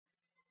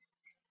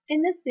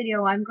In this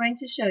video, I'm going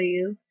to show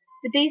you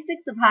the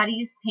basics of how to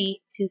use Paint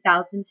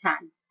 2010.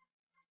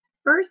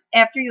 First,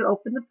 after you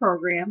open the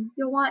program,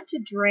 you'll want to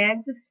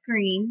drag the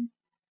screen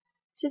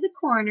to the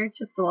corner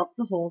to fill up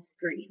the whole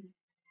screen.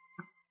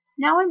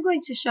 Now I'm going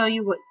to show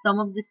you what some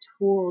of the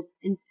tools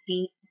in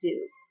Paint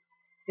do.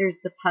 There's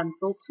the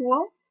pencil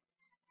tool,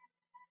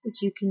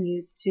 which you can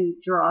use to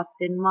draw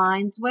thin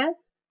lines with.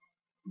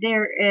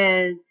 There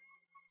is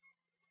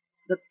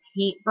the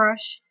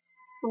Paintbrush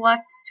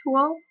Select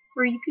tool,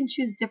 where you can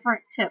choose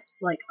different tips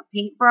like a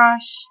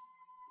paintbrush,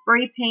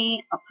 spray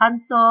paint, a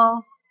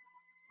pencil,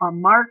 a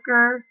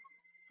marker.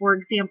 For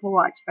example,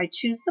 watch, if I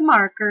choose the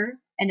marker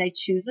and I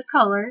choose a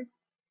color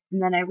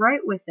and then I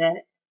write with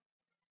it,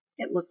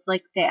 it looks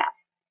like that.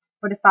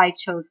 But if I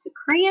chose the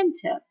crayon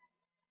tip,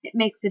 it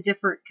makes a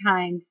different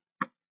kind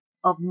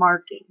of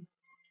marking.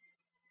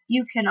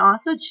 You can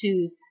also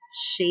choose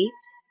shapes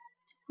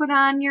to put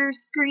on your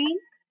screen.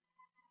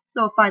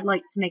 So if I'd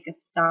like to make a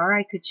star,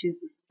 I could choose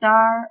a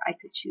star. I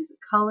could choose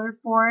a color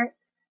for it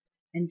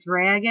and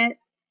drag it.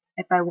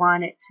 If I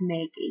wanted to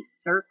make a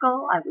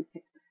circle, I would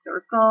pick the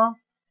circle.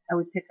 I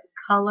would pick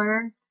a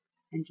color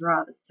and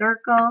draw the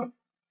circle.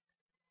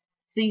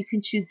 So you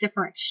can choose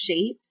different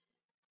shapes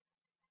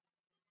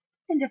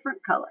and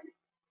different colors.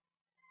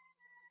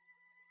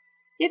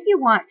 If you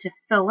want to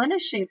fill in a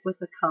shape with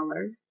a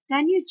color,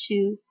 then you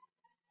choose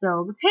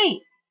Fill the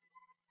Paint.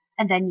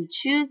 And then you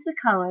choose the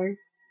color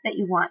that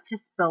you want to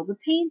fill the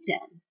paint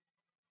in.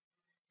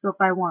 So if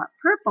I want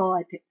purple,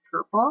 I pick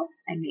purple.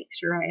 I make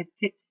sure I have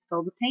picked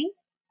Fill the Paint.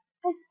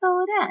 I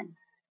fill it in.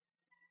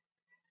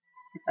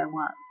 If I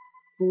want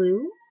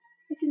blue,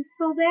 I can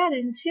fill that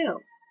in too.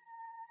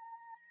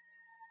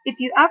 If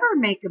you ever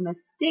make a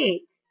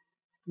mistake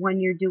when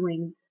you're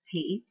doing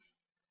paint,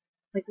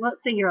 like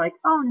let's say you're like,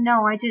 oh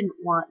no, I didn't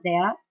want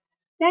that,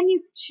 then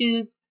you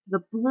choose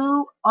the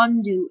blue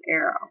undo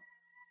arrow.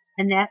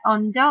 And that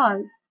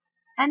undoes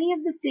any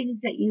of the things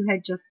that you had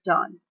just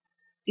done.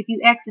 If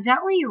you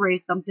accidentally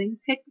erase something,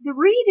 pick the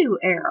redo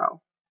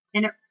arrow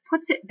and it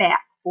puts it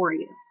back for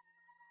you.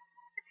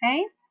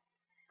 Okay?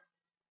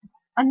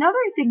 Another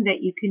thing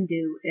that you can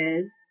do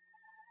is,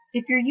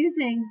 if you're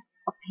using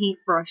a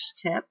paintbrush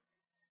tip,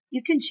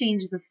 you can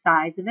change the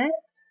size of it.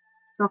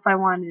 So if I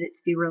wanted it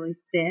to be really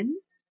thin,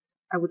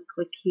 I would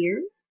click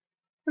here.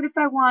 But if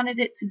I wanted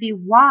it to be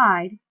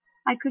wide,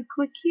 I could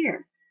click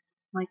here,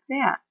 like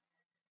that.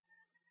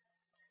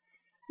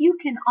 You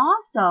can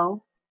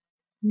also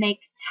make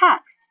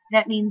text,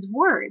 that means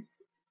words.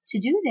 To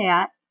do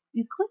that,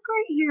 you click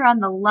right here on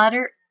the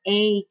letter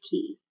A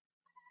key.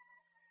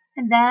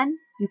 And then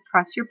you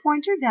press your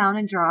pointer down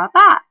and draw a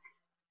box.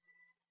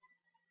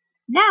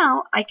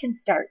 Now I can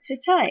start to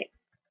type.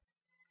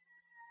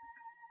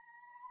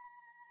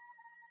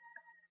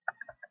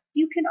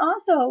 You can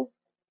also,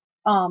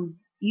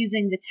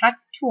 using the text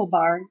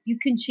toolbar, you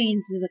can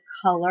change the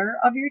color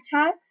of your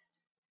text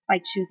by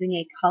choosing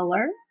a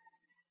color.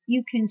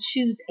 You can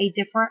choose a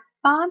different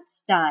font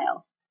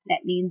style.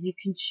 That means you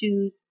can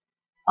choose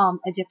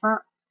a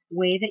different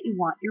way that you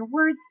want your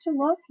words to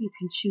look. You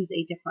can choose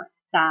a different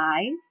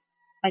size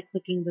by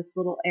clicking this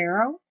little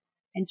arrow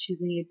and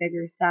choosing a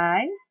bigger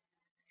size.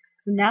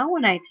 So now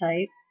when I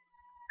type,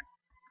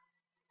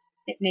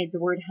 it made the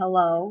word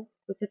hello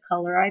with the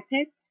color I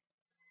picked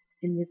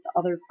in this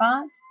other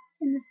font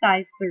in the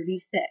size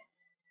 36.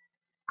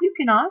 You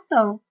can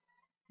also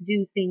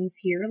do things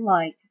here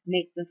like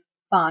make the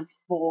font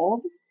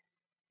bold.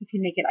 You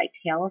can make it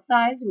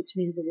italicized, which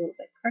means a little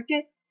bit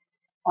crooked,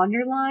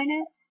 underline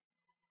it,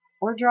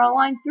 or draw a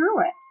line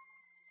through it.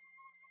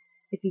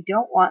 If you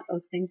don't want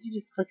those things,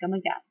 you just click them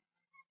again.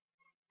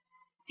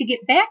 To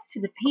get back to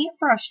the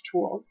paintbrush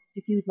tool,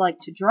 if you'd like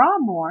to draw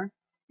more,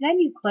 then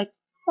you click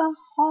the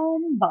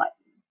Home button.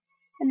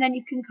 And then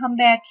you can come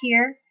back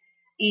here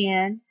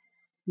and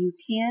you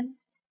can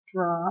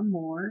draw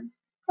more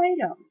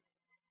items.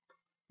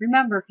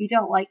 Remember, if you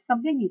don't like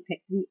something, you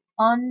pick the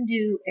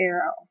undo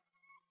arrow.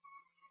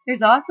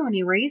 There's also an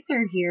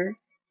eraser here,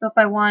 so if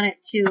I wanted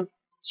to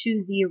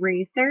choose the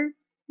eraser,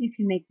 you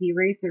can make the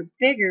eraser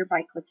bigger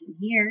by clicking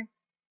here.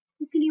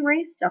 You can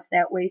erase stuff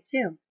that way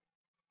too.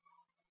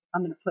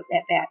 I'm going to put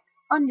that back.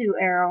 Undo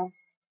arrow.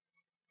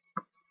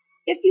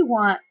 If you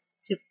want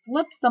to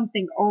flip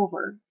something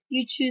over,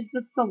 you choose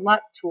the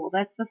Select tool.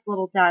 That's this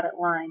little dotted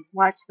line.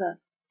 Watch this.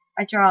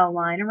 I draw a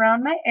line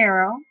around my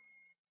arrow.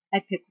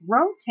 I pick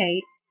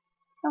Rotate.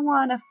 I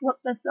want to flip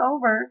this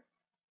over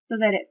so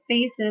that it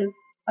faces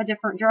a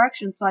different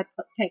direction. So I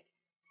pick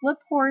Flip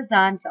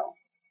Horizontal.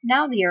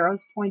 Now the arrow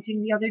is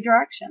pointing the other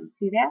direction.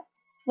 See that?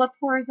 Flip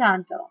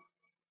Horizontal.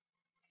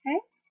 Okay?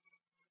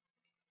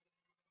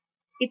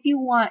 If you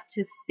want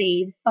to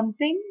save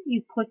something,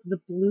 you click the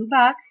blue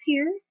box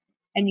here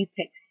and you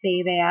pick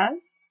Save As.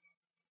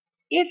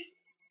 If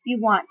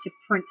you want to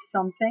print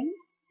something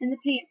in the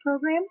Paint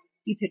program,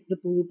 you pick the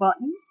blue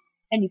button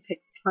and you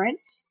pick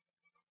Print.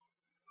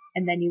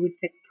 And then you would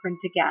pick Print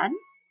again.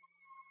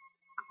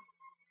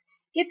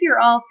 If you're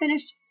all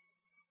finished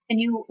and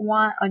you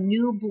want a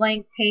new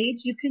blank page,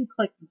 you can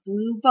click the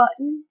blue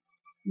button,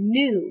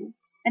 New,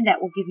 and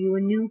that will give you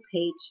a new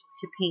page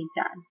to paint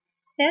on.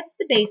 That's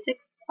the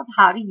basics of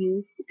how to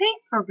use the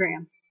paint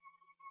program.